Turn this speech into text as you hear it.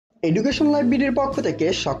Education লাইব্রেরির পক্ষ থেকে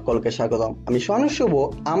সকলকে স্বাগতম। আমি সোহানুর শুভ।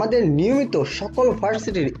 আমাদের নিয়মিত সকল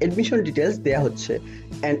ভার্সিটির এডমিশন ডিটেলস দেওয়া হচ্ছে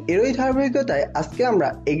অ্যান্ড এরই ধারাবাহিকতায় আজকে আমরা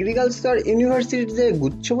এগ্রিকালচার ইউনিভার্সিটির যে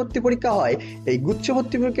গুচ্ছ ভর্তি পরীক্ষা হয় এই গুচ্ছ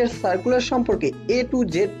ভর্তি পরীক্ষার সার্কুলার সম্পর্কে এ টু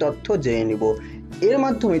জেড তথ্য জেনে নিব। এর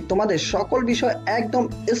মাধ্যমে তোমাদের সকল বিষয় একদম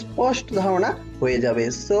স্পষ্ট ধারণা হয়ে যাবে।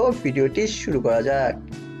 সো ভিডিওটি শুরু করা যাক।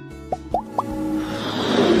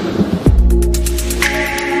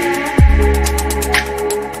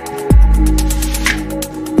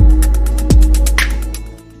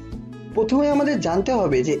 প্রথমে আমাদের জানতে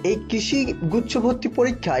হবে যে এই কৃষি গুচ্ছ ভর্তি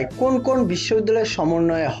পরীক্ষায় কোন কোন বিশ্ববিদ্যালয়ের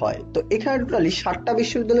সমন্বয়ে হয়। তো এখানে টোটালি 7টা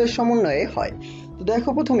বিশ্ববিদ্যালয়ের সমন্বয়ে হয়। তো দেখো,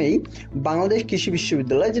 প্রথমেই বাংলাদেশ কৃষি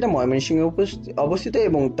বিশ্ববিদ্যালয়, যেটা ময়মনসিংহে অবস্থিত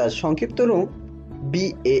এবং তার সংক্ষিপ্ত রূপ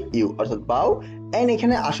BAU অর্থাৎ বাউ। অ্যান্ড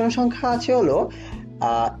এখানে আসন সংখ্যা আছে হলো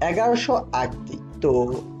 1108টি। তো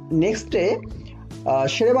নেক্সটে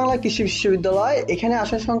শেরেবাংলা কৃষি বিশ্ববিদ্যালয়, এখানে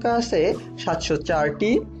আসন সংখ্যা আছে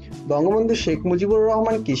 704টি। বঙ্গবন্ধু শেখ মুজিবুর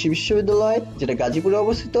রহমান কৃষি বিশ্ববিদ্যালয়, যেটা গাজীপুরে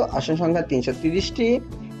অবস্থিত, আসন সংখ্যা 330টি।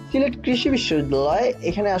 সিলেট কৃষি বিশ্ববিদ্যালয়,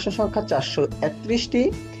 এখানে আসন সংখ্যা 431টি।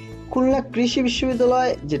 খুলনা কৃষি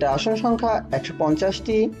বিশ্ববিদ্যালয়, যেটা আসন সংখ্যা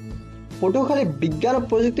 150টি। পটুয়াখালী বিজ্ঞান ও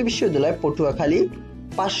প্রযুক্তি বিশ্ববিদ্যালয়, পটুয়াখালী,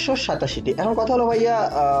 587টি। এখন কথা হলো ভাইয়া,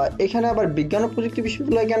 এখানে আবার বিজ্ঞান ও প্রযুক্তি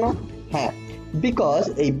বিশ্ববিদ্যালয় কেন? হ্যাঁ, বিকজ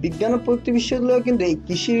এই বিজ্ঞান ও প্রযুক্তি বিশ্ববিদ্যালয়ে কিন্তু এই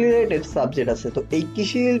কৃষি রিলেটেড সাবজেক্ট আছে। তো এই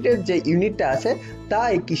কৃষি রিলেটেড যে ইউনিটটা আছে তা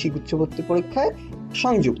এই কৃষি গুচ্ছ ভর্তি পরীক্ষায়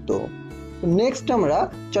সংযুক্ত। নেক্সট আমরা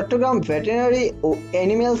চট্টগ্রাম ভেটেরিনারি ও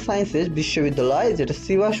অ্যানিম্যাল সায়েন্সেস বিশ্ববিদ্যালয়, যেটা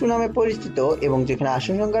সিভাসু নামে পরিচিত এবং যেখানে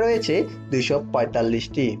আসন সংখ্যা রয়েছে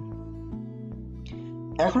 245টি।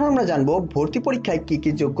 এখন আমরা জানবো ভর্তি পরীক্ষায় কি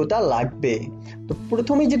কি যোগ্যতা লাগবে। তো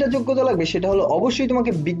প্রথমেই যেটা যোগ্যতা লাগবে সেটা হলো অবশ্যই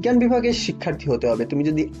তোমাকে বিজ্ঞান বিভাগের শিক্ষার্থী হতে হবে। তুমি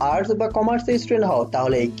যদি আর্টস বা কমার্সের স্টুডেন্ট হও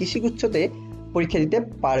তাহলে এই কৃষিগুচ্ছতে পরীক্ষা দিতে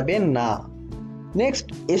পারবে না। নেক্সট,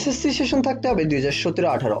 এসএসসি সেশন থাকতে হবে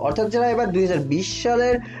 2017-18, অর্থাৎ যারা এবার 2020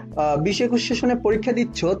 সালের 20-21 সেশনে পরীক্ষা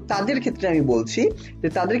দিচ্ছ তাদের ক্ষেত্রে আমি বলছি যে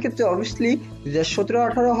তাদের ক্ষেত্রে অবভিয়াসলি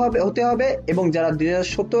 2017-18 হতে হবে, এবং যারা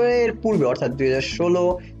 2017 এর পূর্বে অর্থাৎ 2016,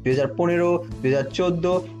 2015,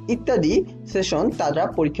 2014 ইত্যাদি সেশন তারা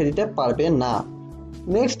পরীক্ষা দিতে পারবে না।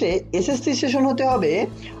 নেক্সটে এসএসসি সেশন হতে হবে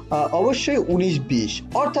অবশ্যই 19-20,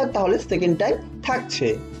 অর্থাৎ তাহলে সেকেন্ড টাইম থাকছে।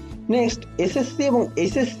 নেক্সট, এসএসসি এবং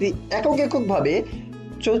এইচএসসি এককভাবে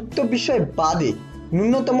চতুর্থ বিষয় বাদে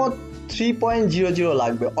ন্যূনতম 3.00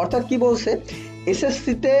 লাগবে। অর্থাৎ কি বলছে,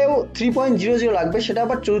 এসএসসিতেও 3.00 লাগবে, সেটা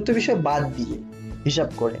আবার চতুর্থ বিষয় বাদ দিয়ে হিসাব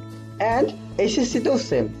করে। অ্যান্ড এইচএসসিতেও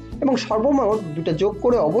সেম, এবং সর্বমোট দুটা যোগ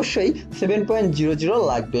করে অবশ্যই 7.00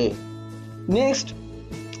 লাগবে। নেক্সট,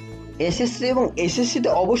 এসএসসি এবং এইচএসসিতে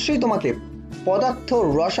অবশ্যই তোমাকে পদার্থ,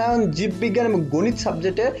 রসায়ন, জীববিজ্ঞান এবং গণিত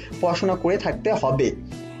সাবজেক্টে পড়াশোনা করে থাকতে হবে।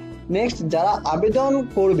 নেক্সট, যারা আবেদন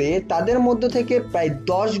করবে তাদের মধ্য থেকে প্রায়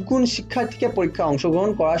 10 গুণ শিক্ষার্থীকে পরীক্ষায়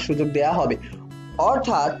অংশগ্রহণ করার সুযোগ দেওয়া হবে।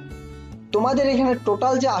 অর্থাৎ তোমাদের এখানে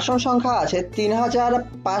টোটাল যে আসন সংখ্যা আছে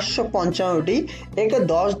 3555টি, একে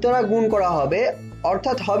 10 দ্বারা গুণ করা হবে,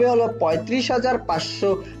 অর্থাৎ হবে হলো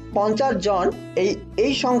 35,550 জন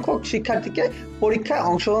এই সংখ্যক শিক্ষার্থীকে পরীক্ষায়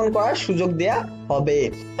অংশগ্রহণ করার সুযোগ দেয়া হবে।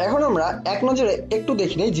 এখন আমরা এক নজরে একটু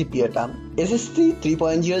দেখি নেই জিপিএটা। এসএসসি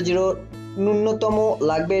 3.00 ন্যূনতম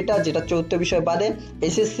লাগবে, এটা যেটা চতুর্থ বিষয় বাদে।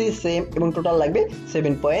 এসএসসি সেম এবং টোটাল লাগবে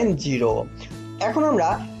 7.0। এখন আমরা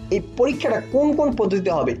এই পরীক্ষাটা কোন কোন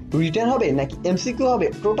পদ্ধতিতে হবে, রিটেন হবে নাকি এমসিকিউ হবে,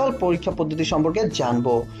 টোটাল পরীক্ষা পদ্ধতি সম্পর্কে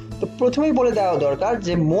জানবো। তো প্রথমেই বলে দেওয়া দরকার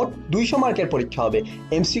যে মোট 200 মার্কের পরীক্ষা হবে।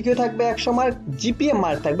 এমসিকিউ থাকবে 100 মার্ক, জিপিএ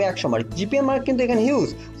মার্ক থাকবে 100 মার্ক। জিপিএ মার্ক কিন্তু এখানে হিউজ,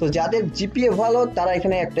 তো যাদের জিপিএ ভালো তারা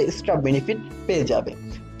এখানে একটা এক্সট্রা বেনিফিট পেয়ে যাবে।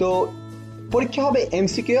 তো পরীক্ষা হবে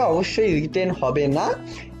এমসিকিউ, অবশ্যই রিটেন হবে না।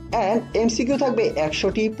 অ্যান্ড এমসিকিউ থাকবে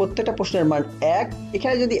 100টি, প্রত্যেকটা প্রশ্নের মান 1।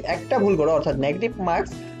 এখানে যদি একটা ভুল করো অর্থাৎ নেগেটিভ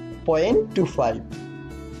মার্কস 0.25।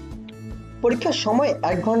 পরীক্ষার সময়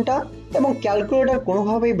 1 ঘন্টা এবং ক্যালকুলেটর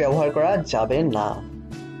কোনোভাবেই ব্যবহার করা যাবে না।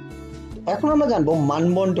 এখন আমরা জানবো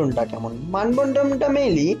মানবন্টনটা কেমন। মানবন্টনটা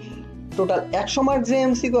মেইনলি টোটাল 100 মার্ক যে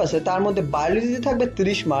এমসিকিউ আছে তার মধ্যে বায়োলজিতে থাকবে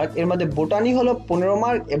 30 মার্ক, এর মধ্যে বোটানি হলো 15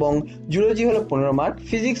 মার্ক এবং জুলজি হলো 15 mark,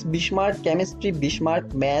 physics 20 mark, chemistry 20 mark,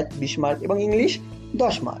 math 20 mark এবং ইংলিশ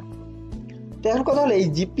 10 মার্ক। তো এখন কথা হলো এই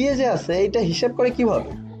জিপিএ যে আছে এটা হিসাব করে কিভাবে,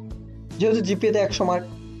 যেহেতু জিপিএতে 100 মার্ক,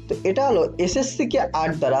 তো এটা হলো এসএসসি কে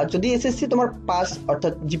 8 দ্বারা, যদি এসএসসি তোমার 5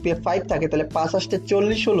 অর্থাৎ জিপিএ 5 থাকে তাহলে 5 আসতে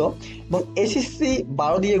 40 হলো, এবং এসএসসি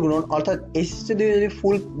 12 দিয়ে গুণন, অর্থাৎ এসএসসি দিয়ে যদি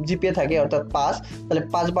ফুল জিপিএ থাকে অর্থাৎ 5, তাহলে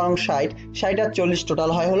 5 12 60, 60 আর 40 টোটাল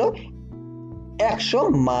হয় হলো 100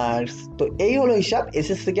 মার্কস। তো এই হলো হিসাব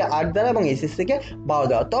এসএসসি কে 8 দ্বারা এবং এসএসসি কে 12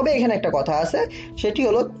 দ্বারা। তবে এখানে একটা কথা আছে, সেটি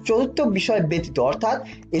হলো চতুর্থ বিষয় ব্যতীত, অর্থাৎ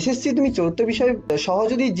এসএসসি তুমি চতুর্থ বিষয় সহ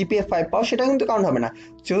যদি জিপিএ 5 পাও সেটা কিন্তু কাউন্ট হবে না।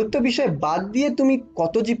 চতুর্থ বিষয় বাদ দিয়ে তুমি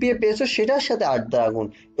কত জিপিএ পেয়েছো সেটার সাথে 8 দ্বারা গুণ।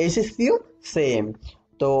 এসএসসিও সেম।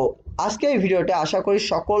 তো আজকে এই ভিডিওটা আশা করি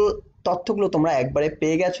সকল তথ্যগুলো তোমরা একবারে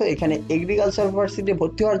পেয়ে গেছো। এখানে এগ্রিকালচার ইউনিভার্সিটি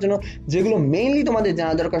ভর্তি হওয়ার জন্য যেগুলো মেইনলি তোমাদের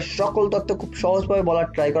জানা দরকার সকল তথ্য খুব সহজভাবে বলার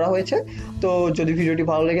ট্রাই করা হয়েছে। তো যদি ভিডিওটি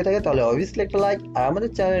ভালো লেগে থাকে তাহলে অবভিয়াসলি একটা লাইক, আর আমাদের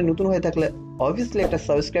চ্যানেলে নতুন হয়ে থাকলে অবভিয়াসলি একটা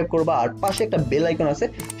সাবস্ক্রাইব করবা, আর পাশে একটা বেল আইকন আছে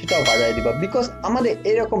সেটাও বাজায় দিবা, বিকজ আমাদের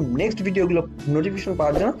এরকম নেক্সট ভিডিওগুলো নোটিফিকেশন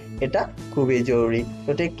পাওয়ার জন্য এটা খুবই জরুরি।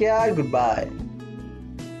 তো টেক কেয়ার, গুড বাই।